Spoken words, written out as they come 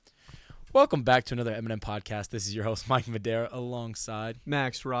Welcome back to another Eminem podcast. This is your host, Mike Madera, alongside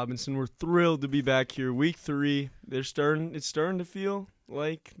Max Robinson. We're thrilled to be back here. Week 3. It's starting to feel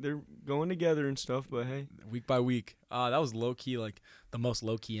like they're going together and stuff, but hey. week by week. That was low-key, like the most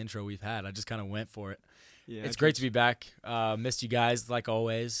low-key intro we've had. I just kind of went for it. Yeah, it's great to be back. Missed you guys, like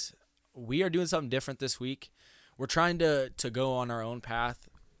always. We are doing something different this week. We're trying to go on our own path.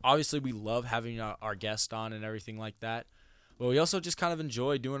 Obviously, we love having our guest on and everything like that. But we also just kind of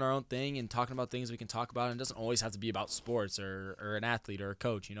enjoy doing our own thing and talking about things we can talk about. And it doesn't always have to be about sports or an athlete or a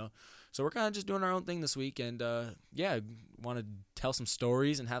coach, you know. So we're kind of just doing our own thing this week. And, want to tell some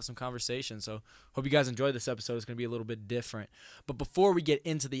stories and have some conversation. So hope you guys enjoy this episode. It's going to be a little bit different. But before we get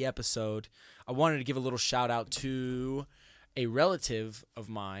into the episode, I wanted to give a little shout out to a relative of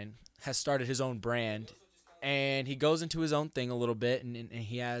mine has started his own brand. And he goes into his own thing a little bit. And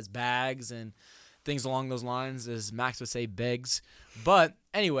he has bags and things along those lines, as Max would say, begs. But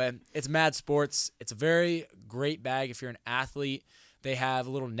anyway, it's Mad Sports. It's a very great bag if you're an athlete. They have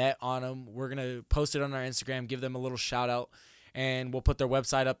a little net on them. We're going to post it on our Instagram, give them a little shout out, and we'll put their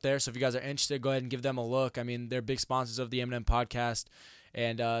website up there. So if you guys are interested, go ahead and give them a look. I mean, they're big sponsors of the Eminem podcast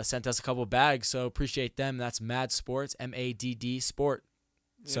and sent us a couple of bags, so appreciate them. That's Mad Sports, M-A-D-D Sport.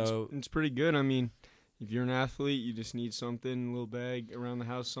 So it's pretty good. I mean, if you're an athlete, you just need something, a little bag around the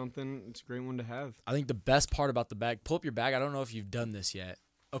house, something. It's a great one to have. I think the best part about the bag, pull up your bag. I don't know if you've done this yet.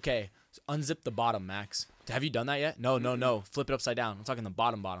 Okay, so unzip the bottom, Max. Have you done that yet? No. Flip it upside down. I'm talking the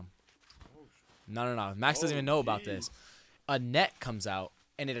bottom. No. Max doesn't even know about this. A net comes out,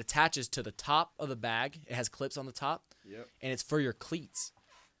 and it attaches to the top of the bag. It has clips on the top. Yep. And it's for your cleats.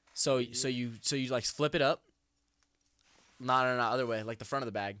 So you like flip it up. No, other way, like the front of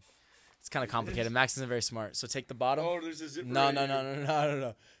the bag. It's kind of complicated. Max isn't very smart. So take the bottom. Oh, there's a zipper.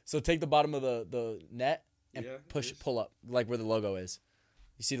 No. So take the bottom of the net and pull up, like where the logo is.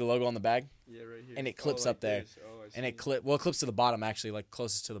 You see the logo on the bag? Yeah, right here. And it clips up there. And it clips to the bottom, actually, like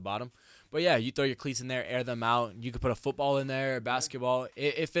closest to the bottom. But yeah, you throw your cleats in there, air them out. You could put a football in there, basketball.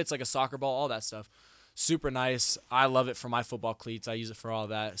 It fits like a soccer ball, all that stuff. Super nice. I love it for my football cleats. I use it for all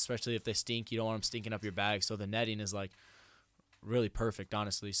that, especially if they stink. You don't want them stinking up your bag. So the netting is like really perfect,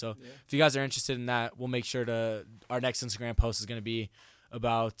 honestly. So if you guys are interested in that, we'll make sure our next Instagram post is going to be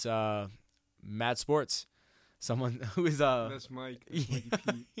about Mad Sports. Someone who is That's Mike. That's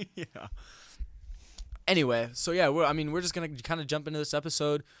Mikey Pete. Yeah. Anyway, so yeah, we're just gonna kind of jump into this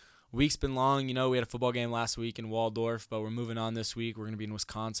episode. Week's been long, you know. We had a football game last week in Waldorf, but we're moving on this week. We're gonna be in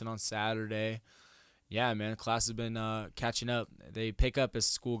Wisconsin on Saturday. Yeah, man, class has been catching up. They pick up as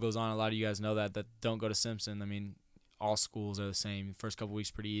school goes on. A lot of you guys know that don't go to Simpson. I mean, all schools are the same. First couple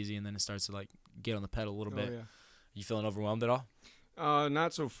weeks pretty easy, and then it starts to like get on the pedal a little bit. Yeah. You feeling overwhelmed at all?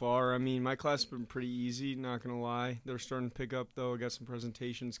 Not so far. I mean, my class has been pretty easy, not going to lie. They're starting to pick up, though. I got some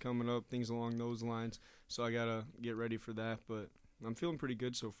presentations coming up, things along those lines. So I got to get ready for that. But I'm feeling pretty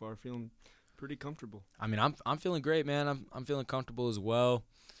good so far, feeling pretty comfortable. I mean, I'm feeling great, man. I'm feeling comfortable as well.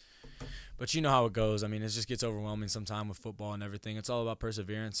 But you know how it goes. I mean, it just gets overwhelming sometimes with football and everything. It's all about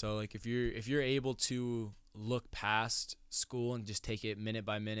perseverance. So, like, if you're able to look past school and just take it minute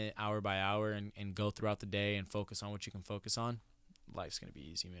by minute, hour by hour, and go throughout the day and focus on what you can focus on, life's going to be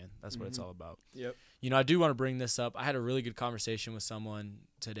easy, man. That's what it's all about. Yep. You know, I do want to bring this up. I had a really good conversation with someone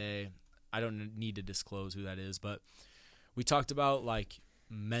today. I don't need to disclose who that is, but we talked about, like,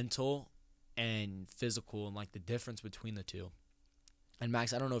 mental and physical and, like, the difference between the two. And,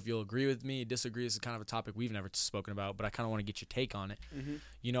 Max, I don't know if you'll agree with me, disagree. This is kind of a topic we've never spoken about, but I kind of want to get your take on it. Mm-hmm.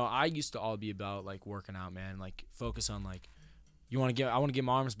 You know, I used to all be about, like, working out, man. Like, focus on, like, I want to get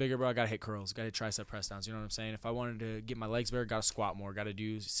my arms bigger, bro. I got to hit curls. Got to hit tricep press downs. You know what I'm saying? If I wanted to get my legs bigger, got to squat more. Got to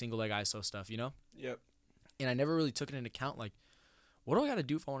do single leg ISO stuff, you know? Yep. And I never really took it into account, like, what do I got to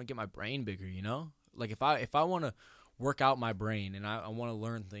do if I want to get my brain bigger, you know? Like, if I want to work out my brain and I want to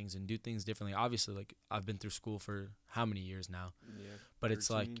learn things and do things differently, obviously, like, I've been through school for how many years now? Yeah. But 13, it's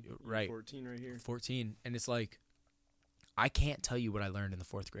like, right. 14 right here. 14. And it's like, I can't tell you what I learned in the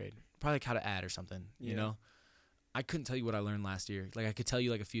 4th grade. Probably like how to add or something, you know? I couldn't tell you what I learned last year. Like, I could tell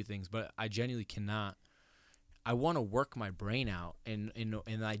you, like, a few things, but I genuinely cannot. I want to work my brain out, and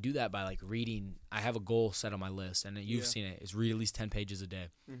I do that by, like, reading. I have a goal set on my list, and you've seen it. It's read at least 10 pages a day.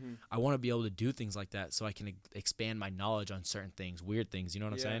 Mm-hmm. I want to be able to do things like that so I can expand my knowledge on certain things, weird things. You know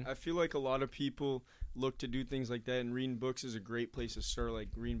what I'm saying? I feel like a lot of people look to do things like that, and reading books is a great place to start. Like,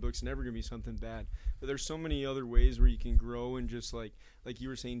 reading books is never going to be something bad. But there's so many other ways where you can grow and just, like you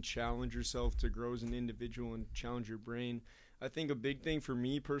were saying, challenge yourself to grow as an individual and challenge your brain. I think a big thing for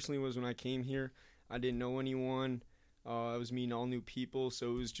me personally was when I came here, I didn't know anyone. I was meeting all new people,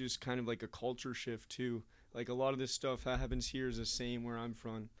 so it was just kind of like a culture shift too. Like, a lot of this stuff that happens here is the same where I'm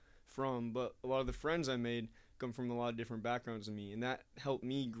from. from, but a lot of the friends I made come from a lot of different backgrounds than me, and that helped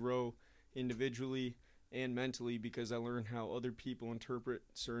me grow individually and mentally because I learned how other people interpret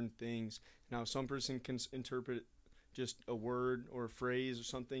certain things and how some person can interpret just a word or a phrase or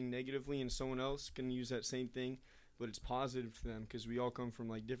something negatively, and someone else can use that same thing, but it's positive to them because we all come from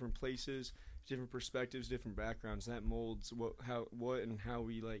like different places, different perspectives, different backgrounds. That molds what and how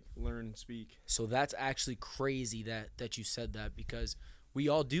we like learn and speak. So that's actually crazy that you said that, because we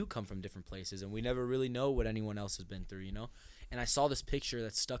all do come from different places and we never really know what anyone else has been through, you know? And I saw this picture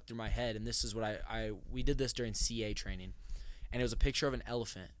that stuck through my head, and this is what we did this during CA training, and it was a picture of an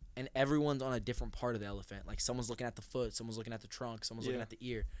elephant, and everyone's on a different part of the elephant. Like someone's looking at the foot, someone's looking at the trunk, someone's looking at the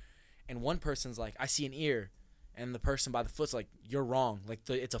ear, and one person's like, I see an ear, and the person by the foot's like, you're wrong, like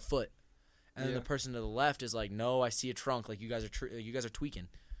it's a foot, and then the person to the left is like, no, I see a trunk, like you guys are tweaking.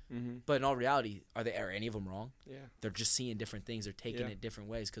 Mm-hmm. But in all reality, are any of them wrong? Yeah. They're just seeing different things. They're taking it different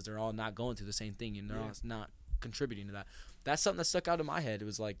ways because they're all not going through the same thing, and they're all not contributing to that. That's something that stuck out in my head. It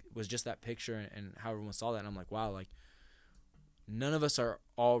was just that picture and how everyone saw that, and I'm like, wow, like none of us are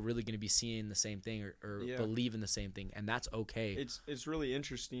all really going to be seeing the same thing or believe in the same thing, and that's okay. It's really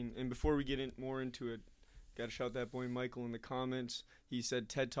interesting. And before we get more into it, got to shout that boy Michael in the comments. He said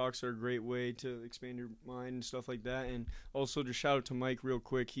TED Talks are a great way to expand your mind and stuff like that. And also to shout out to Mike real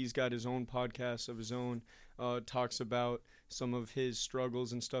quick. He's got his own podcast of his own, talks about some of his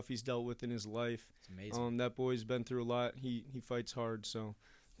struggles and stuff he's dealt with in his life. It's amazing. That boy's been through a lot. He fights hard. So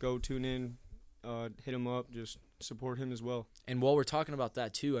go tune in, hit him up, just support him as well. And while we're talking about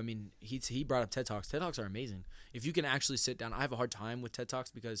that too, I mean, he brought up TED Talks. TED Talks are amazing. If you can actually sit down, I have a hard time with TED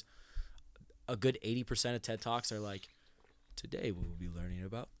Talks because a good 80% of TED Talks are like, today we will be learning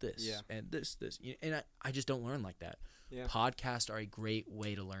about this and this. And I just don't learn like that. Yeah. Podcasts are a great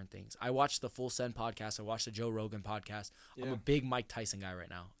way to learn things. I watched the Full Send podcast. I watched the Joe Rogan podcast. Yeah. I'm a big Mike Tyson guy right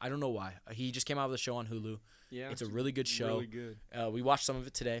now. I don't know why. He just came out with a show on Hulu. Yeah, it's a really good show. Really good. We watched some of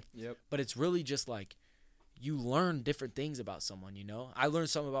it today. Yep. But it's really just like you learn different things about someone, you know? I learned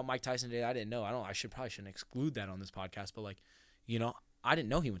something about Mike Tyson today I didn't know. I shouldn't exclude that on this podcast, but like, you know, I didn't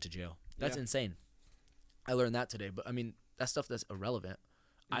know he went to jail. That's insane. I learned that today, but I mean, that stuff that's irrelevant.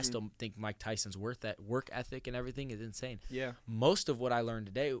 Mm-hmm. I still think Mike Tyson's work ethic and everything is insane. Yeah. Most of what I learned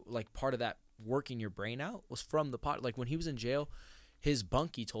today, like part of that working your brain out, was from the pod. Like when he was in jail, his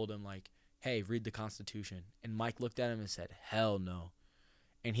bunkie told him like, "Hey, read the Constitution," and Mike looked at him and said, "Hell no,"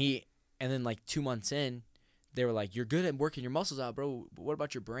 and then like 2 months in, they were like, "You're good at working your muscles out, bro. But what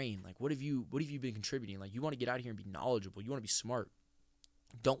about your brain? Like, what have you been contributing? Like, you want to get out of here and be knowledgeable. You want to be smart.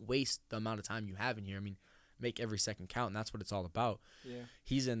 Don't waste the amount of time you have in here. I mean, make every second count, and that's what it's all about." Yeah.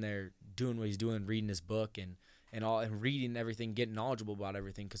 He's in there doing what he's doing, reading his book and reading everything, getting knowledgeable about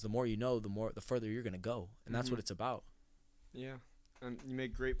everything, because the more you know, the further you're going to go, and that's what it's about. Yeah. You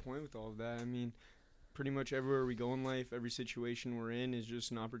make a great point with all of that. I mean, pretty much everywhere we go in life, every situation we're in is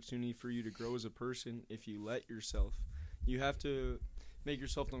just an opportunity for you to grow as a person if you let yourself. You have to make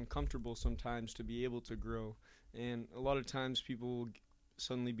yourself uncomfortable sometimes to be able to grow, and a lot of times people will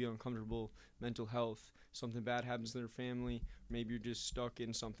suddenly be uncomfortable, mental health, something bad happens to their family, maybe you're just stuck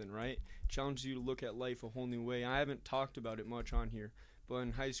in something, right? Challenges you to look at life a whole new way. I haven't talked about it much on here, but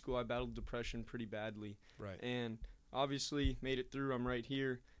in high school I battled depression pretty badly. Right. And obviously made it through. I'm right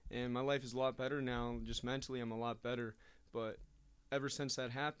here, and my life is a lot better now. Just mentally I'm a lot better, but ever since that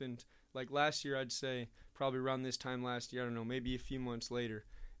happened, like last year, I'd say probably around this time last year, I don't know, maybe a few months later,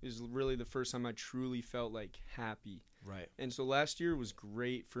 is really the first time I truly felt like happy. Right. And so last year was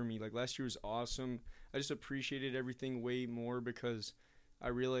great for me. Like last year was awesome. I just appreciated everything way more because I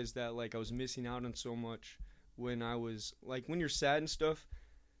realized that like I was missing out on so much when I was like, when you're sad and stuff,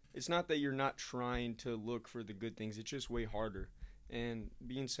 it's not that you're not trying to look for the good things. It's just way harder. And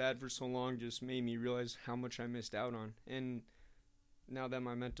being sad for so long just made me realize how much I missed out on. And now that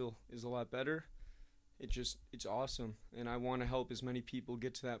my mental is a lot better, it's awesome. And I want to help as many people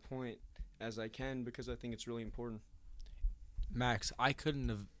get to that point as I can because I think it's really important. Max, I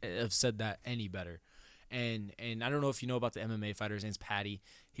couldn't have said that any better. And I don't know if you know about the MMA fighter. His name's Paddy.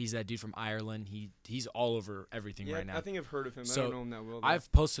 He's that dude from Ireland. He's all over everything right now. I think I've heard of him. So I don't know him that well. I've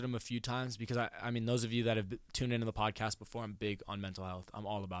posted him a few times because I mean, those of you that have tuned into the podcast before, I'm big on mental health. I'm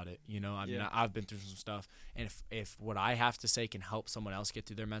all about it. You know, I mean, I've been through some stuff, and if what I have to say can help someone else get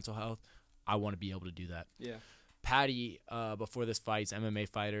through their mental health, I want to be able to do that. Yeah. Paddy, before this fight's MMA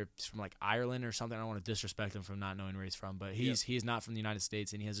fighter. He's from like Ireland or something. I don't want to disrespect him from not knowing where he's from, but he's not from the United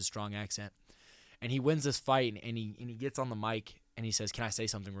States, and he has a strong accent. And he wins this fight, and he gets on the mic, and he says, "Can I say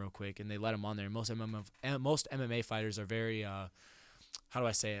something real quick?" And they let him on there. Most MMA fighters are very, how do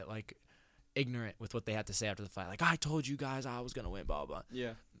I say it, like ignorant with what they have to say after the fight. Like, "I told you guys I was gonna win," blah blah.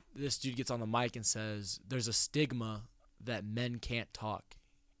 Yeah. this dude gets on the mic and says there's a stigma that men can't talk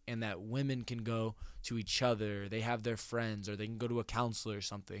and that women can go to each other. They have their friends or they can go to a counselor or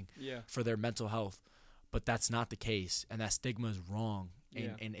something for their mental health. But that's not the case. And that stigma is wrong.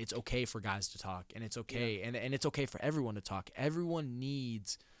 And it's okay for guys to talk. And it's okay. And it's okay for everyone to talk. Everyone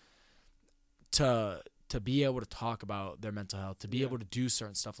needs to be able to talk about their mental health, to be able to do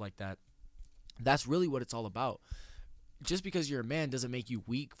certain stuff like that. That's really what it's all about. Just because you're a man doesn't make you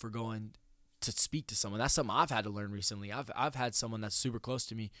weak for going to speak to someone. That's something I've had to learn recently. I've had someone that's super close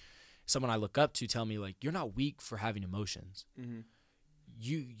to me, someone I look up to, tell me, like, you're not weak for having emotions. Mm-hmm.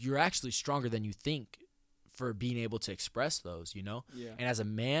 You're actually stronger than you think for being able to express those, you know? Yeah. And as a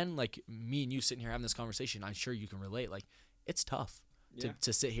man, like me and you sitting here having this conversation, I'm sure you can relate. Like, it's tough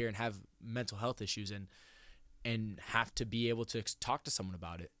to sit here and have mental health issues and have to be able to talk to someone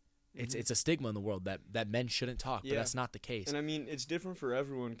about it. It's a stigma in the world that men shouldn't talk, but that's not the case. And I mean, it's different for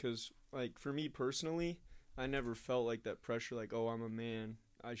everyone because, like, for me personally, I never felt like that pressure, like, oh, I'm a man,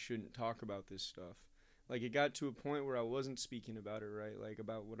 I shouldn't talk about this stuff. Like, it got to a point where I wasn't speaking about it, right, like,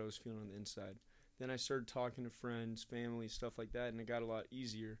 about what I was feeling on the inside. Then I started talking to friends, family, stuff like that, and it got a lot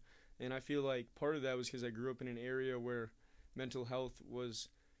easier. And I feel like part of that was because I grew up in an area where mental health was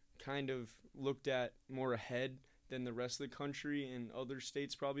kind of looked at more ahead than the rest of the country and other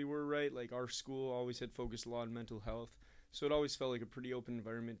states probably were, right? Like, our school always had focused a lot on mental health. So it always felt like a pretty open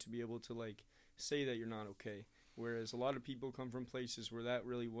environment to be able to, like, say that you're not okay. Whereas a lot of people come from places where that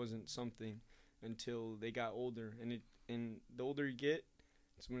really wasn't something until they got older. And the older you get,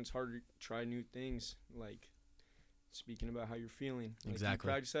 it's when it's harder to try new things, like speaking about how you're feeling. Like, exactly.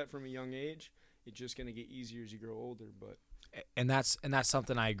 You practice that from a young age, it's just going to get easier as you grow older. But And that's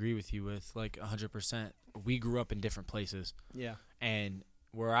something I agree with you with, like, 100%. We grew up in different places. Yeah. And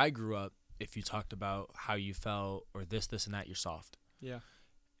where I grew up, if you talked about how you felt or this and that, you're soft. Yeah.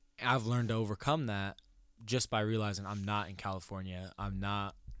 I've learned to overcome that just by realizing I'm not in California. I'm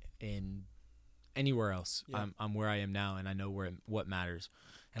not in anywhere else. Yeah. I'm where I am now, and I know what matters.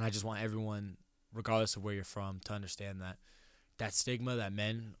 And I just want everyone, regardless of where you're from, to understand that stigma that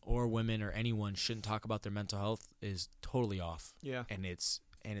men or women or anyone shouldn't talk about their mental health is totally off. Yeah. And it's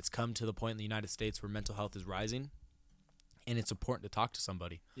come to the point in the United States where mental health is rising, and it's important to talk to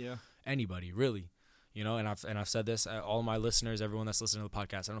somebody. Yeah. Anybody, really. You know, and I've said this, all my listeners, everyone that's listening to the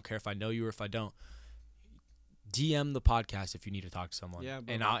podcast, I don't care if I know you or if I don't. DM the podcast if you need to talk to someone. Yeah,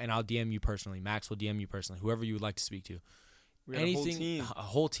 and I'll DM you personally. Max will DM you personally. Whoever you would like to speak to. We got Anything, a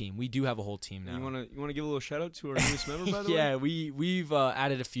whole team. We do have a whole team now. You wanna give a little shout out to our newest member, by the way? Yeah, we've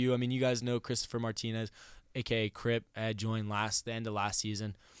added a few. I mean, you guys know Christopher Martinez, aka Crip, joined the end of last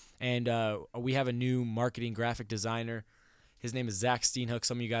season, and we have a new marketing graphic designer. His name is Zach Steenhook.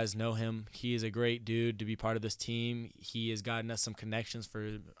 Some of you guys know him. He is a great dude to be part of this team. He has gotten us some connections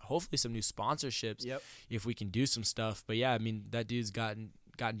for hopefully some new sponsorships. Yep. If we can do some stuff. But yeah, I mean, that dude's gotten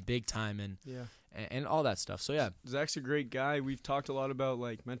big time and all that stuff. So yeah, Zach's a great guy. We've talked a lot about,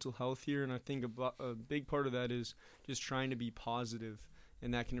 like, mental health here, and I think a big part of that is just trying to be positive,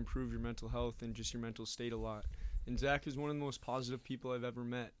 and that can improve your mental health and just your mental state a lot. And Zach is one of the most positive people I've ever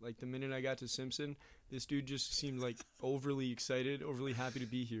met. Like, the minute I got to Simpson, this dude just seemed, like, overly excited, overly happy to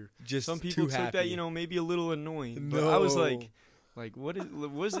be here. just Some people too took happy. that, you know, maybe a little annoying. No. But I was like, what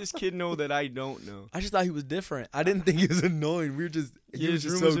does this kid know that I don't know? I just thought he was different. I didn't think he was annoying. He was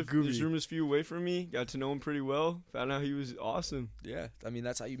just so goofy. His room was a few away from me. Got to know him pretty well. Found out he was awesome. Yeah, I mean,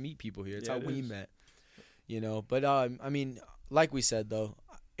 that's how you meet people here. It's Yeah, how it we is. met, you know. But I mean, like we said though,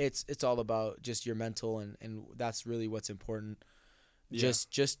 it's all about just your mental, and that's really what's important. Yeah.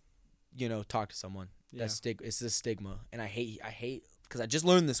 Just you know, talk to someone. Yeah. It's the stigma, and I hate because I just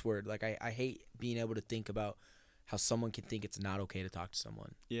learned this word. Like I hate being able to think about how someone can think it's not okay to talk to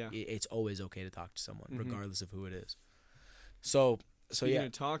someone. Yeah. It's always okay to talk to someone, Mhm. regardless of who it is. So Speaking yeah.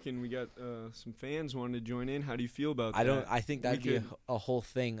 of talking, we got some fans wanting to join in. How do you feel about that? I think that'd be a whole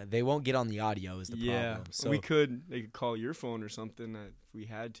thing. They won't get on the audio is the problem. So they could call your phone or something if we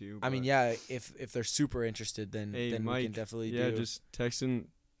had to. I mean, but- yeah, if they're super interested, then Hey, we Mike, can definitely yeah, do. just text in.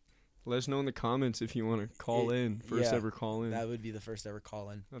 Let us know in the comments if you want to call in. First yeah, ever call in. That would be the first ever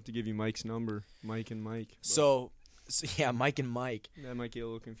call in. I'll have to give you Mike's number, Mike and Mike. but So yeah, Mike and Mike. that might get a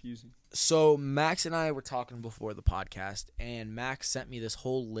little confusing. So Max and I were talking before the podcast, and Max sent me this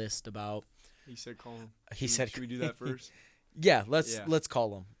whole list about. He said call him. He said, Should we do that first? Yeah, let's Yeah.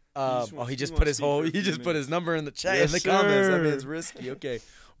 call him. He He just wants put his to speak for a he few just put his minutes. number in the chat Yes, in the comments. I mean, sir. it's risky. Okay,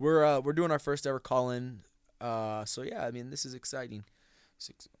 we're doing our first ever call in. So yeah, I mean, this is exciting.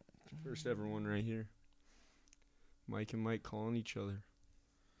 First ever one right here. Mike and Mike calling each other.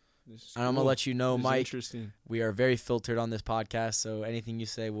 And I'm going to let you know, Mike, interesting. we are very filtered on this podcast, so anything you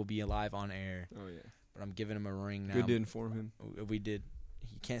say will be live on air. Oh, yeah. But I'm giving him a ring now. Good to inform him. We did.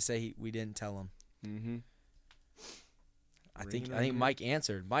 He can't say we didn't tell him. Mm-hmm. I think Mike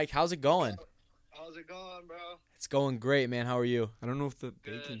answered. Mike, how's it going? How's it going, bro? It's going great, man. How are you? I don't know if they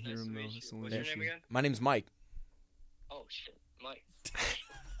Good, can hear nice him, to though. meet That's the you. only What's your issue. name again? My name's Mike. Oh, shit. Mike.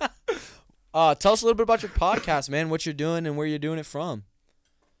 Tell us a little bit about your podcast, man. What you're doing and where you're doing it from.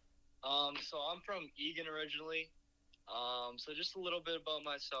 So I'm from Egan originally. So just a little bit about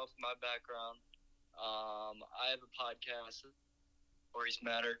myself, my background. I have a podcast, Stories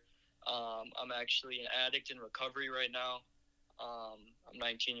Matter. I'm actually an addict in recovery right now. I'm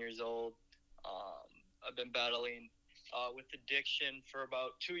 19 years old. I've been battling with addiction for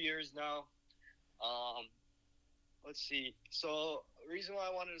about 2 years now. Let's see. So the reason why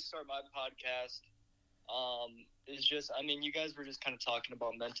I wanted to start my podcast is just, I mean, you guys were just kind of talking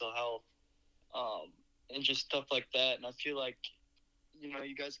about mental health and just stuff like that. And I feel like, you know,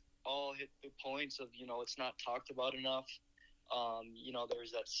 you guys all hit the points of, you know, it's not talked about enough. You know,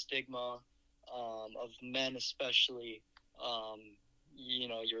 there's that stigma of men especially. You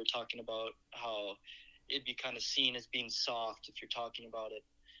know, you were talking about how it'd be kind of seen as being soft if you're talking about it.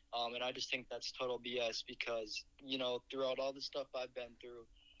 And I just think that's total BS because, you know, throughout all the stuff I've been through,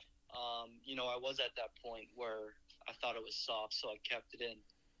 you know, I was at that point where I thought it was soft, so I kept it in.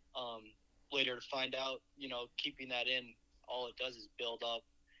 Later to find out, you know, keeping that in, all it does is build up,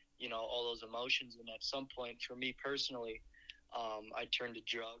 you know, all those emotions. And at some point, for me personally, I turned to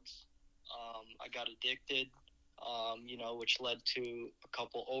drugs. I got addicted, you know, which led to a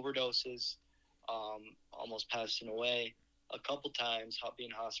couple overdoses, almost passing away a couple times,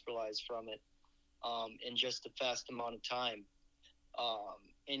 being hospitalized from it, in just a fast amount of time.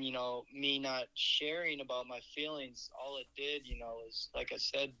 And, you know, me not sharing about my feelings, all it did, you know, is, like I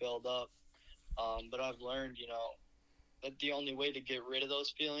said, build up. But I've learned, you know, that the only way to get rid of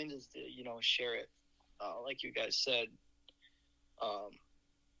those feelings is to, you know, share it, like you guys said.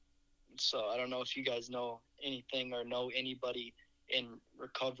 So I don't know if you guys know anything or know anybody in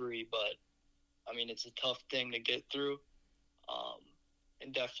recovery, but, I mean, it's a tough thing to get through.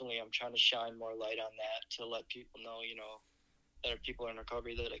 And definitely I'm trying to shine more light on that to let people know, you know, that people in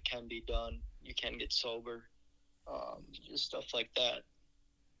recovery, that it can be done. You can get sober, just stuff like that.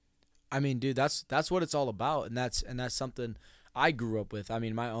 I mean, dude, that's what it's all about, and that's something I grew up with. I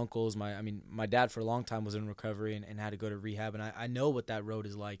mean, my uncles, my dad for a long time was in recovery and had to go to rehab, and I know what that road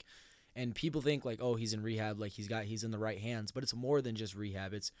is like. And people think like, oh, he's in rehab, like he's in the right hands, but it's more than just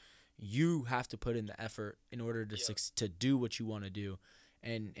rehab. It's you have to put in the effort in order to do what you want to do.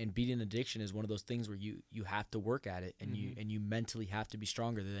 And beating addiction is one of those things where you have to work at it, and you mentally have to be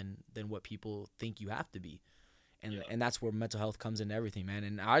stronger than what people think you have to be. And that's where mental health comes into everything, man.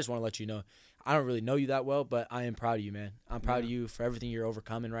 And I just want to let you know, I don't really know you that well, but I am proud of you, man. I'm proud of you for everything you're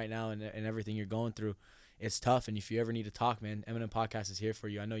overcoming right now and everything you're going through. It's tough, and if you ever need to talk, man, Eminem Podcast is here for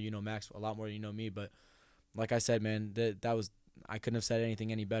you. I know you know Max a lot more than you know me, but like I said, man, that was, I couldn't have said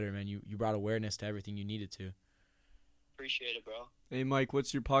anything any better, man. You brought awareness to everything you needed to. Appreciate it, bro. Hey, Mike,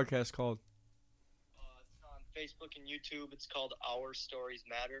 what's your podcast called? It's on Facebook and YouTube. It's called Our Stories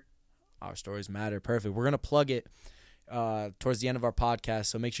Matter. Our Stories Matter. Perfect. We're going to plug it towards the end of our podcast,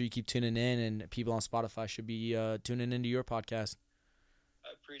 so make sure you keep tuning in, and people on Spotify should be tuning into your podcast.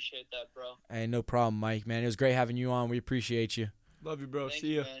 I appreciate that, bro. Hey, no problem, Mike, man. It was great having you on. We appreciate you. Love you, bro. Thank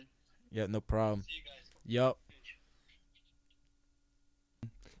See you, ya. man. Yeah, no problem. See you guys. Yup.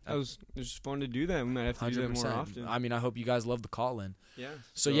 It was just fun to do that. We might have to do that more 100%. often. I mean, I hope you guys love the call-in. Yeah.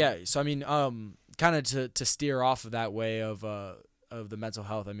 So I mean, kind of to steer off of that way of the mental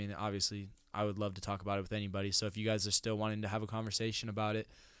health. I mean, obviously, I would love to talk about it with anybody. So if you guys are still wanting to have a conversation about it,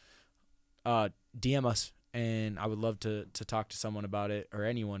 DM us, and I would love to talk to someone about it, or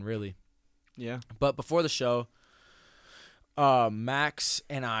anyone really. Yeah. But before the show, Max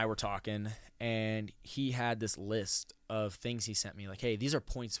and I were talking, and he had this list of things he sent me, like, hey, these are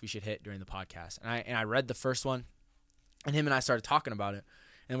points we should hit during the podcast. And I read the first one, and him and I started talking about it,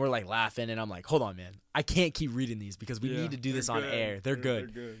 and we're like laughing, and I'm like, hold on, man, I can't keep reading these because we need to do this on air. They're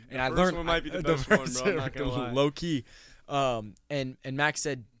good. And I the learned first one might be the best one, bro. I'm not gonna lie. Low key. And Max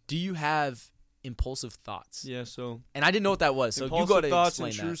said, do you have impulsive thoughts? Yeah. So. And I didn't know what that was. So Impulsive you go to thoughts,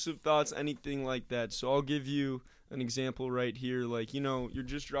 explain that. intrusive thoughts, anything like that. So I'll give you an example right here. Like, you know, you're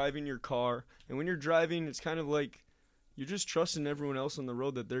just driving your car, and when you're driving, it's kind of like you're just trusting everyone else on the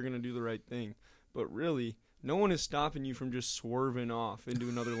road that they're going to do the right thing. But really, no one is stopping you from just swerving off into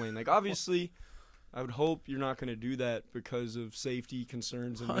another lane. Like, obviously, I would hope you're not going to do that because of safety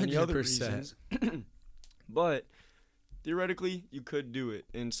concerns and many other reasons. But theoretically, you could do it.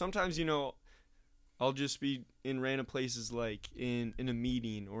 And sometimes, I'll just be in random places, like in a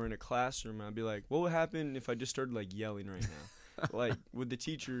meeting or in a classroom, and I'll be like, what would happen if I just started, like, yelling right now? Like, would the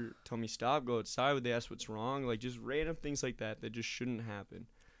teacher tell me stop, go outside? Would they ask what's wrong? Like, just random things like that just shouldn't happen.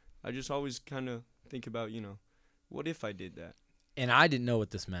 I just always kind of think about, what if I did that? And I didn't know what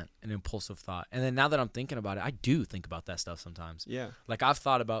this meant, an impulsive thought. And then now that I'm thinking about it, I do think about that stuff sometimes. Yeah. Like, I've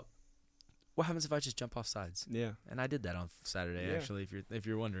thought about, what happens if I just jump off sides? Yeah. And I did that on Saturday, Yeah. actually, if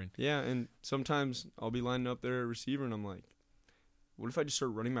you're wondering. Yeah, and sometimes I'll be lining up there at receiver, and I'm like, what if I just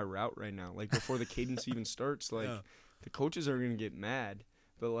start running my route right now? Like, before the cadence even starts? Like, Yeah. the coaches are going to get mad.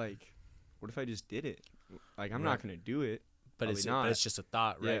 But, like, what if I just did it? Like, I'm not going to do it. But it's just a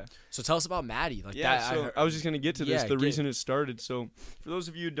thought, right? Yeah. So tell us about Maddie. Like Yeah, that. so I was just going to get to this, Yeah, the reason it started. So, for those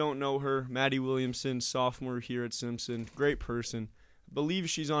of you who don't know her, Maddie Williamson, sophomore here at Simpson, great person. I believe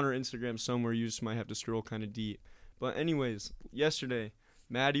she's on her Instagram somewhere. You just might have to scroll kind of deep. But anyways, yesterday,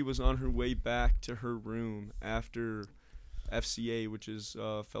 Maddie was on her way back to her room after FCA, which is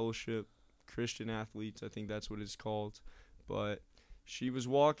Fellowship Christian Athletes. I think that's what it's called. But she was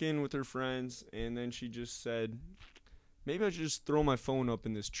walking with her friends, and then she just said, maybe I should just throw my phone up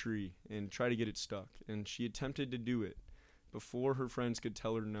in this tree and try to get it stuck. And she attempted to do it before her friends could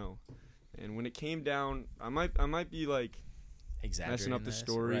tell her no. And when it came down, I might be like messing up the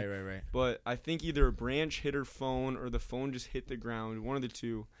story. Right. But I think either a branch hit her phone or the phone just hit the ground, one of the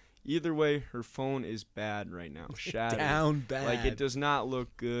two. Either way, her phone is bad right now, shattered. Down bad. Like, it does not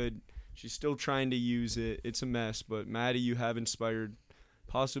look good. She's still trying to use it. It's a mess. But Maddie, you have inspired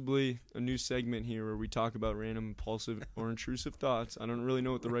possibly a new segment here where we talk about random impulsive or intrusive thoughts. I don't really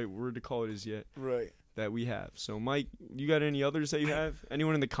know what the right word to call it is yet. Right. That we have. So, Mike, you got any others that you have?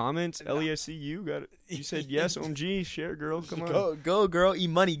 Anyone in the comments? LESC, you got it. You said yes, OMG. Share, girl. Come on. Go, girl.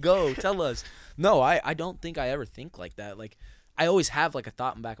 E-money, go. Tell us. No, I don't think I ever think like that. Like, I always have, like, a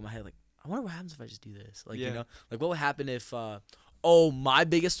thought in the back of my head, like, I wonder what happens if I just do this. Like, Yeah. Like, what would happen if, my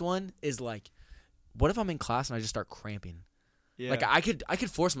biggest one is, like, what if I'm in class and I just start cramping? Yeah. Like, I could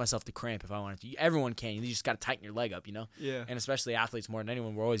force myself to cramp if I wanted to. Everyone can. You just got to tighten your leg up, Yeah. And especially athletes more than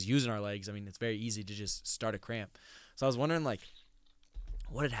anyone, we're always using our legs. I mean, it's very easy to just start a cramp. So I was wondering, like,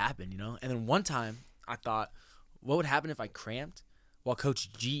 what had happened, And then one time I thought, what would happen if I cramped while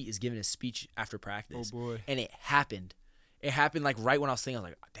Coach G is giving his speech after practice? Oh, boy. And it happened. It happened, like, right when I was thinking, I was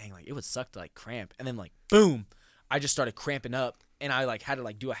like, dang, like, it would suck to, like, cramp. And then, like, boom, I just started cramping up. And I, like, had to,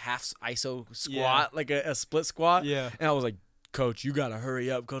 like, do a half ISO squat, like a split squat. Yeah. And I was like, Coach, you got to hurry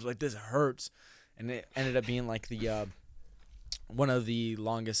up. Coach, like, this hurts. And it ended up being, like, the one of the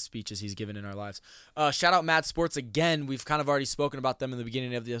longest speeches he's given in our lives. Shout out Mad Sports again. We've kind of already spoken about them in the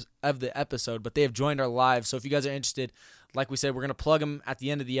beginning of the episode, but they have joined our live. So if you guys are interested, like we said, we're going to plug them at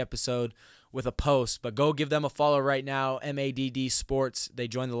the end of the episode with a post. But go give them a follow right now, MADD Sports. They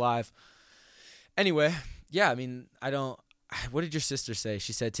joined the live. Anyway, yeah, I mean, what did your sister say?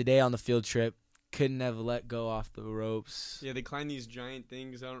 She said, today on the field trip, couldn't have let go off the ropes. Yeah, they climb these giant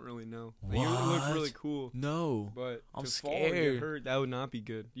things. I don't really know. What? They look really cool. No. But I'm to fall and scared. get hurt, that would not be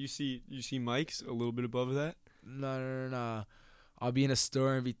good. You see Mike's a little bit above that? No. I'll be in a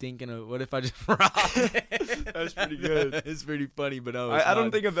store and be thinking of, what if I just robbed it? That's pretty good. It's pretty funny, but no. I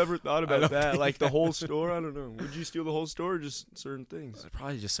don't think I've ever thought about don't that. think Like the whole store? I don't know. Would you steal the whole store or just certain things?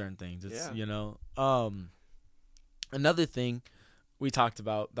 Probably just certain things. It's, Yeah. Another thing we talked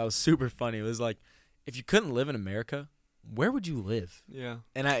about that was super funny. It was like, if you couldn't live in America, where would you live? Yeah.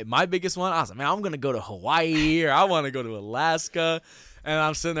 And my biggest one, I was like, man, I'm going to go to Hawaii or I want to go to Alaska. And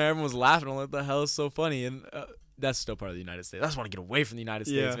I'm sitting there, everyone's laughing. I'm like, what the hell is so funny? And that's still part of the United States. I just want to get away from the United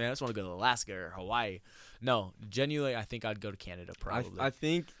States, Yeah. man. I just want to go to Alaska or Hawaii. No, genuinely, I think I'd go to Canada probably. I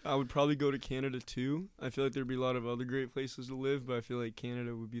think I would probably go to Canada too. I feel like there'd be a lot of other great places to live, but I feel like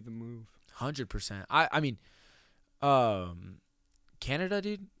Canada would be the move. 100%. I mean, Canada,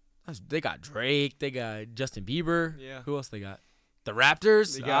 dude, they got Drake. They got Justin Bieber. Yeah. Who else they got? The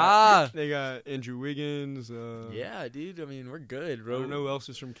Raptors. They got Andrew Wiggins. Yeah, dude. I mean, we're good, I bro. don't know who else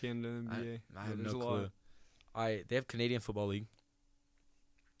is from Canada NBA. I have There's no a clue. lot. They have Canadian Football League.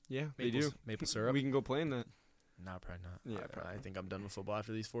 Yeah, they do. Maple syrup. We can go play in that. No, probably not. Yeah. I think I'm done with football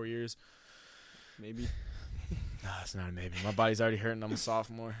after these 4 years. Maybe. No, it's not a maybe. My body's already hurting. I'm a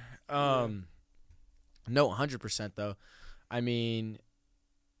sophomore. No, 100% though. I mean,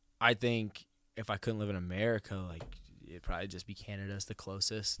 I think if I couldn't live in America, like, it'd probably just be Canada's the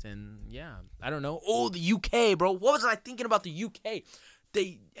closest. And yeah, I don't know. Oh, the UK, bro. What was I thinking about the UK?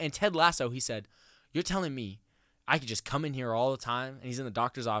 And Ted Lasso, he said, you're telling me I could just come in here all the time and he's in the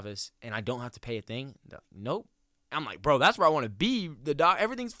doctor's office and I don't have to pay a thing? They're like, nope. I'm like, bro, that's where I want to be.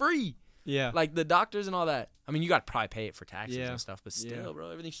 Everything's free. Yeah. Like the doctors and all that. I mean, you got to probably pay it for taxes Yeah. and stuff, but still, Yeah. bro,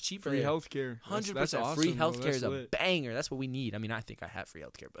 everything's cheaper. Free there. healthcare. 100% That's awesome, free bro. healthcare That's is a lit. banger. That's what we need. I mean, I think I have free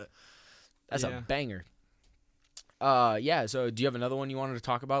healthcare, but that's Yeah. a banger. Yeah. So, do you have another one you wanted to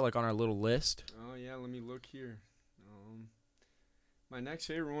talk about, like on our little list? Oh yeah, let me look here. My next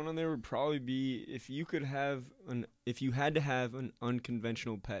favorite one on there would probably be if you had to have an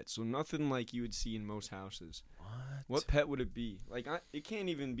unconventional pet. So nothing like you would see in most houses. What pet would it be? Like it can't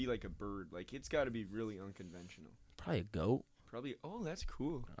even be like a bird. Like it's got to be really unconventional. Probably a goat. Probably. Oh, that's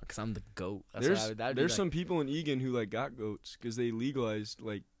cool. Because I'm the goat. That's what I would- that'd be There's like- some people in Egan who like got goats because they legalized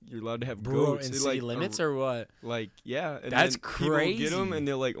like you're allowed to have bro goats. in They, city like, limits or what? like yeah. And That's then people get them crazy. and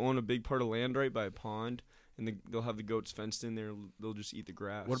they'll like own a big part of land right by a pond. And they'll have the goats fenced in there. They'll just eat the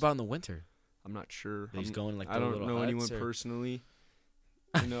grass. What about in the winter? I'm not sure. They just go in like I the don't little know anyone huts, or- personally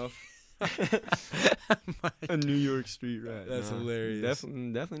enough. A New York street rat. That's Nah, hilarious.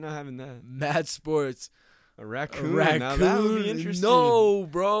 Definitely not having that. Mad Sports. A A raccoon. raccoon. Now that would be interesting. No,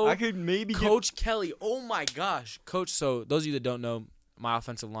 bro. I could maybe get. Coach Kelly. Oh my gosh, Coach. So those of you that don't know, my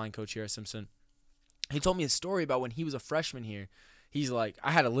offensive line coach here at Simpson, he told me a story about when he was a freshman here. He's like,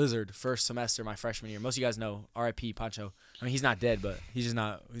 I had a lizard first semester my freshman year. Most of you guys know, R.I.P. Pancho. I mean, he's not dead, but he's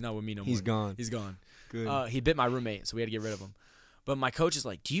not with me no more. He's gone. He's gone. Good. He bit my roommate, so we had to get rid of him. But my coach is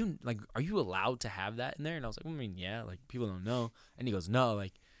like, are you allowed to have that in there? And I was like, I mean, yeah, like people don't know. And he goes, no,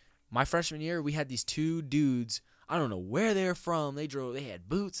 like my freshman year, we had these two dudes. I don't know where they're from. They had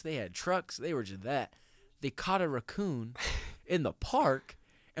boots, they had trucks, they were just that. They caught a raccoon in the park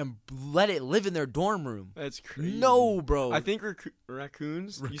and let it live in their dorm room. That's crazy. No, bro. I think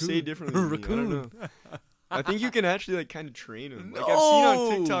raccoons. You Raccoon. say differently. Than me. I Raccoon. don't know. I think you can actually like kind of train them. Like I've No. seen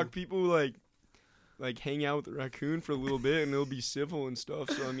on TikTok people like hang out with the raccoon for a little bit and they'll be civil and stuff.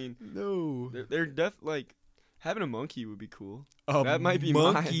 So I mean, no. they're like having a monkey would be cool. A That might be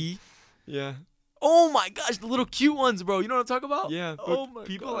monkey. Yeah. Oh my gosh, the little cute ones, bro. You know what I'm talking about? Yeah. But Oh my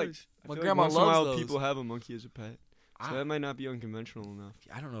people gosh. like My I feel like grandma once in a loves while those. people have a monkey as a pet. So that might not be unconventional enough.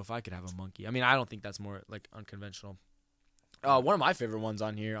 I don't know if I could have a monkey. I mean, I don't think that's more like unconventional. One of my favorite ones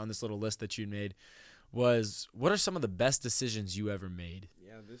on here on this little list that you made was, what are some of the best decisions you ever made?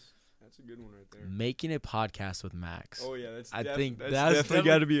 Yeah, that's a good one right there. Making a podcast with Max. Oh yeah, that's I def- think that's that's definitely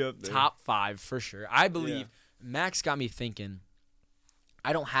got to be up there. Top 5 for sure. I believe Max got me thinking.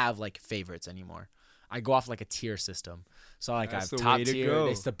 I don't have like favorites anymore. I go off like a tier system. So like That's I have the top way to tier. go.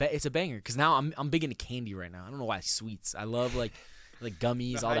 It's a banger because now I'm big into candy right now. I don't know why, sweets. I love like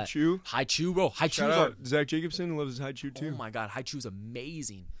gummies, The all High that. Chew. High chew, bro. High chews Shout are out Zach Jacobson loves his High Chew too. Oh my god, High Chew's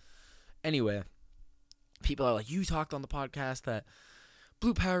amazing. Anyway, people are like, you talked on the podcast that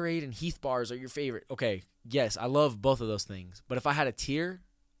Blue Powerade and Heath bars are your favorite. Okay, yes, I love both of those things. But if I had a tier,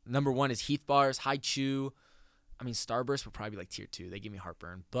 number 1 is Heath bars, High Chew. I mean, Starburst would probably be like tier 2. They give me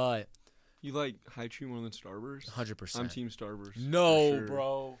heartburn, but You like High Chew more than Starburst? 100%. I'm Team Starburst. No, for sure.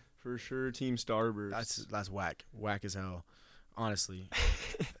 bro. For sure, Team Starburst. That's whack. Whack as hell. Honestly.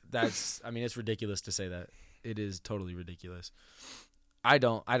 I mean, it's ridiculous to say that. It is totally ridiculous. I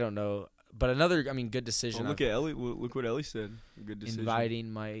don't know. But another, I mean, good decision. Oh, look at Ellie. Look what Ellie said. Good decision.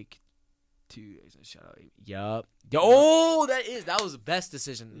 Inviting Mike to shout out. Yup. Oh, that was the best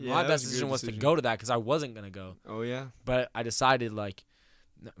decision. Yeah, My that best was a good decision was to decision. go to that because I wasn't gonna go, Oh yeah. but I decided like,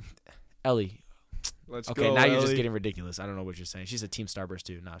 no, Ellie. Let's Okay, go. now you're just Ellie. getting ridiculous. I don't know what you're saying. She's a Team Starburst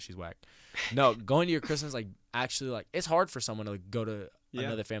too. No, she's whack. No, going to your Christmas, like actually, like it's hard for someone to like, go to Yeah.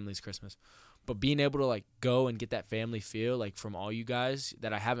 another family's Christmas, but being able to like go and get that family feel like from all you guys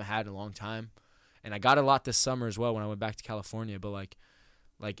that I haven't had in a long time, and I got a lot this summer as well when I went back to California. But like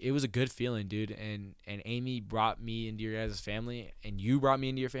it was a good feeling, dude. And Amy brought me into your guys' family, and you brought me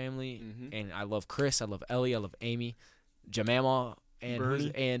into your family. Mhm. And I love Chris, I love Ellie, I love Amy, Jamama, and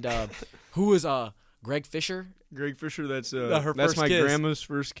Bernie. who was Greg Fisher. Greg Fisher. That's her that's first my kiss. grandma's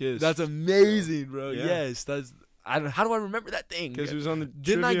first kiss. That's amazing, bro. Yeah. Yes, that's. How do I remember that thing? because it was on the.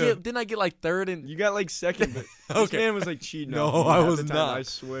 Didn't I get like third and You got like second, but this Okay. man was like cheating. No, on me I half was the time, not. I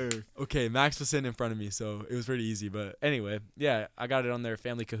swear. okay, Max was sitting in front of me, so it was pretty easy. But anyway, yeah, I got it on their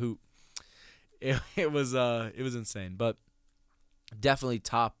family Kahoot. It was insane, but definitely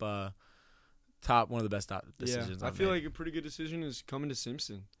top one of the best decisions. Yeah, I I've feel made. like a pretty good decision is coming to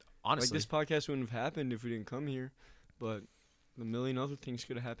Simpson. honestly, Like this podcast wouldn't have happened if we didn't come here, but a million other things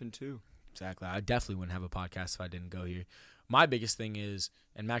could have happened too. exactly. I definitely wouldn't have a podcast if I didn't go here. My biggest thing is,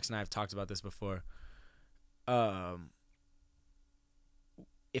 and Max and I have talked about this before.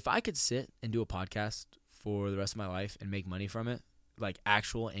 If I could sit and do a podcast for the rest of my life and make money from it, like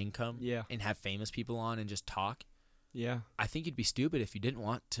actual income, Yeah. and have famous people on and just talk, Yeah. I think you'd be stupid if you didn't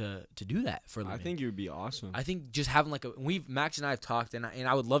want to do that for a living. I think it would be awesome. I think just having like Max and I have talked, and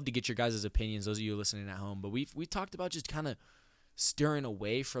I would love to get your guys' opinions, those of you listening at home. But we talked about just kind of steering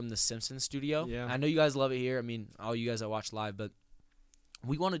away from the Simpsons studio. Yeah. I know you guys love it here. I mean, all you guys that watch live, but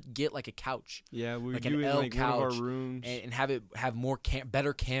we want to get like a couch. Yeah, we're like an doing L like one of couch our rooms, and have more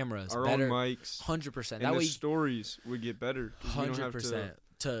better cameras, our better own mics. 100%. And That the way, stories would get better. 'Cause we don't have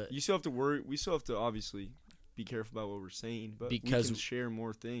 100%. You still have to worry. We still have to obviously be careful about what we're saying, but Because we can share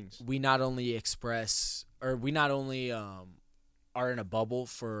more things. we not only are in a bubble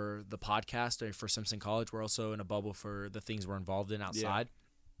for the podcast or for Simpson College, we're also in a bubble for the things we're involved in outside.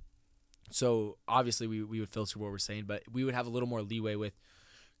 So obviously we would filter what we're saying, but we would have a little more leeway with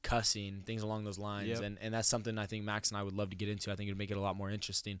cussing, things along those lines. Yep. And that's something I think Max and I would love to get into. I think it would make it a lot more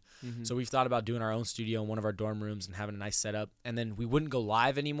interesting. Mm-hmm. So we've thought about doing our own studio in one of our dorm rooms and having a nice setup. And then we wouldn't go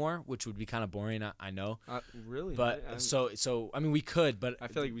live anymore, which would be kind of boring, I know. Really, But I mean, we could, but I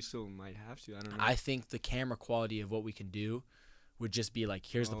feel like we still might have to. I don't know. I think the camera quality of what we can do would just be like,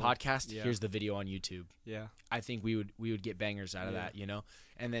 here's the podcast, yeah. here's the video on YouTube. Yeah. I think we would get bangers out of Yeah. that, you know?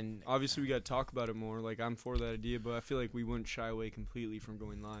 And then Obviously, we got to talk about it more. Like, I'm for that idea, but I feel like we wouldn't shy away completely from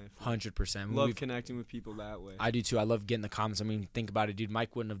going live. 100%. Love connecting with people that way. I do too. I love getting the comments. I mean, think about it, dude.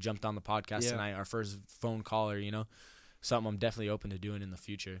 Mike wouldn't have jumped on the podcast Yeah. tonight, our first phone caller, you know? Something I'm definitely open to doing in the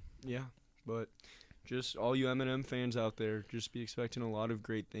future. Yeah, but just all you Eminem fans out there, just be expecting a lot of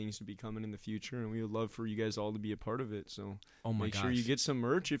great things to be coming in the future, and we would love for you guys all to be a part of it. So Oh my make gosh. sure you get some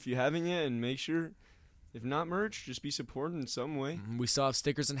merch if you haven't yet, and make sure, if not merch, just be supporting in some way. We still have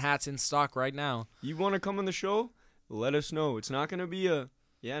stickers and hats in stock right now. You want to come on the show? Let us know. It's not going to be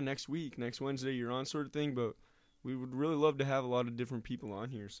next week, next Wednesday you're on sort of thing, but we would really love to have a lot of different people on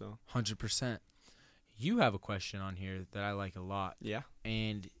here. So 100%. You have a question on here that I like a lot. yeah.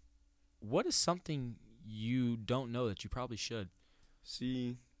 And what is something you don't know that you probably should?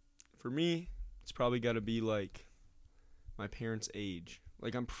 See, for me, it's probably got to be like my parents' age.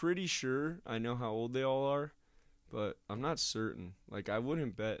 Like, I'm pretty sure I know how old they all are, but I'm not certain. Like, I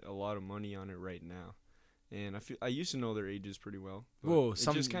wouldn't bet a lot of money on it right now. And I used to know their ages pretty well. But Whoa, it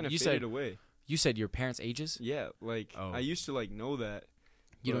just kind of you faded said- away. You said your parents' ages? Yeah, like Oh. I used to like know that.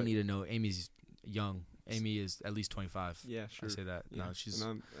 You don't but- need to know. Amy's young. Amy is at least 25. Yeah, sure. I say that. Yeah. No, she's.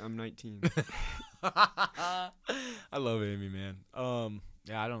 And I'm 19. I love Amy, man.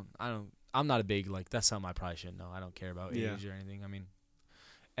 Yeah, I'm not a big like. That's something I probably shouldn't know. I don't care about Yeah. age or anything. I mean,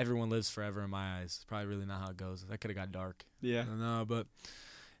 everyone lives forever in my eyes. It's probably really not how it goes. That could have got dark. Yeah. No, but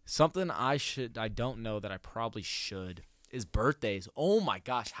something I don't know that I probably should is birthdays. Oh my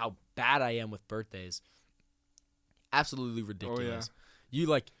gosh, how bad I am with birthdays. Absolutely ridiculous. You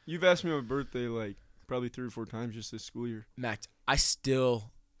like You've asked me my birthday like probably 3 or 4 times just this school year. Max, I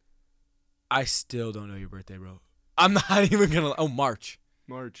still don't know your birthday, bro. I'm not even gonna. Oh, March.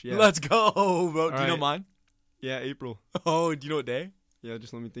 March, yeah. Let's go, bro. Do you know right. mine? Yeah, April. Oh, do you know what day? Yeah,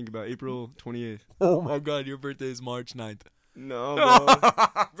 just let me think about it. April 28th. Oh my God, your birthday is March 9th. No,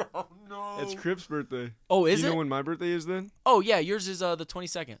 bro. Oh no. It's Crip's birthday. Oh, is Do you it? know when my birthday is then? Oh yeah, yours is the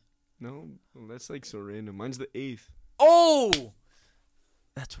 22nd. No, well, that's like so random. Mine's the 8th. Oh,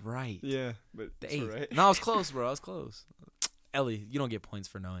 that's right. Yeah, but The it's 8th. alright. No, I was close, bro. I was close. Ellie, you don't get points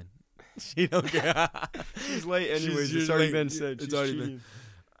for knowing. She don't get. She's late anyways. She's It's already late. been said. It's She's already cheating.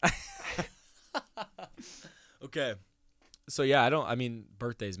 Okay. So yeah, I mean,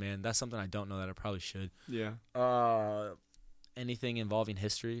 birthdays, man. That's something I don't know that I probably should. Yeah. Anything involving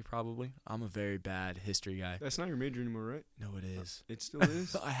history, probably. I'm a very bad history guy. That's not your major anymore, right? No, it is. It still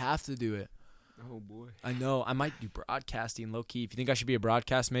is? I have to do it. Oh, boy. I know. I might do broadcasting low key. If you think I should be a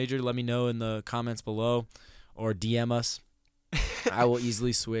broadcast major, let me know in the comments below or DM us. I will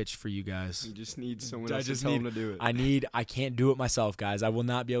easily switch for you guys. You just need someone I else to just tell need- them to do it. I can't do it myself, guys. I will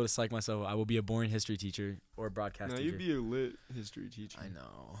not be able to psych myself. I will be a boring history teacher or a broadcast No, teacher. you'd be a lit history teacher.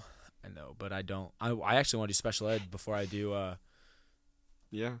 I know, but I don't. I actually want to do special ed before I do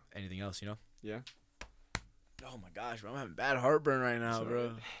Yeah. anything else, you know? Yeah. Oh my gosh, bro, I'm having bad heartburn right now, It's bro.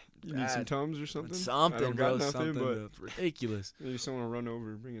 alright. You need some Bad. Tums or something? I Something, don't bro. got nothing, Something, but bro. It's ridiculous. maybe someone will run over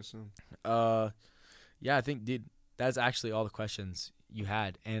and bring us some. Yeah, I think, dude, that's actually all the questions you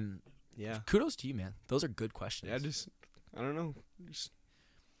had, and Yeah. kudos to you, man. Those are good questions. Yeah, I don't know.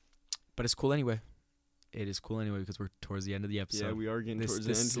 But it's cool anyway. It is cool anyway because we're towards the end of the episode. Yeah, we are getting this towards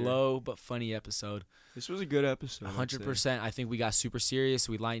the end here. slow but funny episode. This was a good episode. I'd say. 100%. I think we got super serious.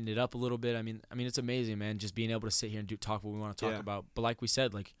 We lightened it up a little bit. I mean, it's amazing, man. Just being able to sit here and talk what we want to talk Yeah. about. But like we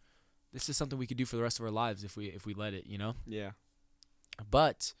said, like this is something we could do for the rest of our lives if we let it, you know. Yeah.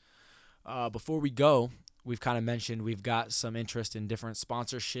 But before we go, we've kind of mentioned we've got some interest in different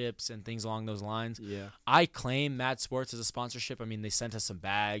sponsorships and things along those lines. Yeah. I claim Mad Sports as a sponsorship. I mean, they sent us some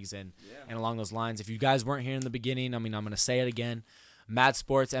bags and along those lines. If you guys weren't here in the beginning, I mean, I'm going to say it again. Mad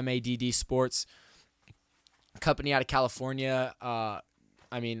Sports, MADD Sports, company out of California.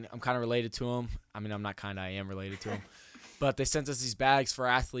 I mean, I'm kind of related to them. I mean, I'm not kind of, I am related to them. But they sent us these bags for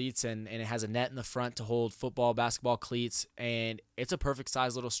athletes, and it has a net in the front to hold football, basketball cleats, and it's a perfect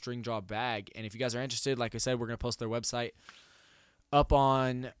size little string draw bag. And if you guys are interested, like I said, we're going to post their website up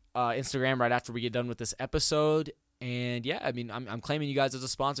on Instagram right after we get done with this episode. And, yeah, I mean, I'm claiming you guys as a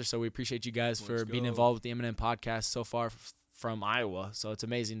sponsor, so we appreciate you guys for being involved with the M&M podcast so far from Iowa. So it's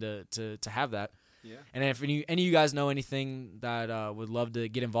amazing to have that. Yeah. And if any of you guys know anything that would love to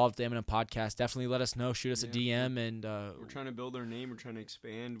get involved with the M&M podcast, definitely let us know. Shoot us a DM. And we're trying to build our name. We're trying to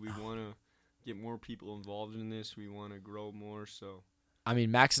expand. We want to get more people involved in this. We want to grow more. So, I mean,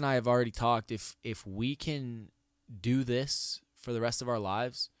 Max and I have already talked. If we can do this for the rest of our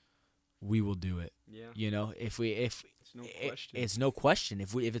lives, we will do it. Yeah. You know, if it's no question. It's no question.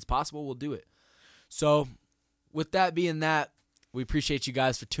 If it's possible, we'll do it. So, with that being that, we appreciate you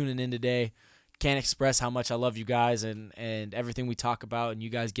guys for tuning in today. Can't express how much I love you guys and everything we talk about, and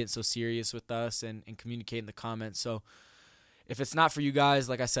you guys get so serious with us and communicate in the comments. So if it's not for you guys,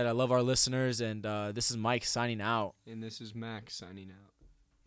 like I said, I love our listeners, and this is Mike signing out. And this is Max signing out.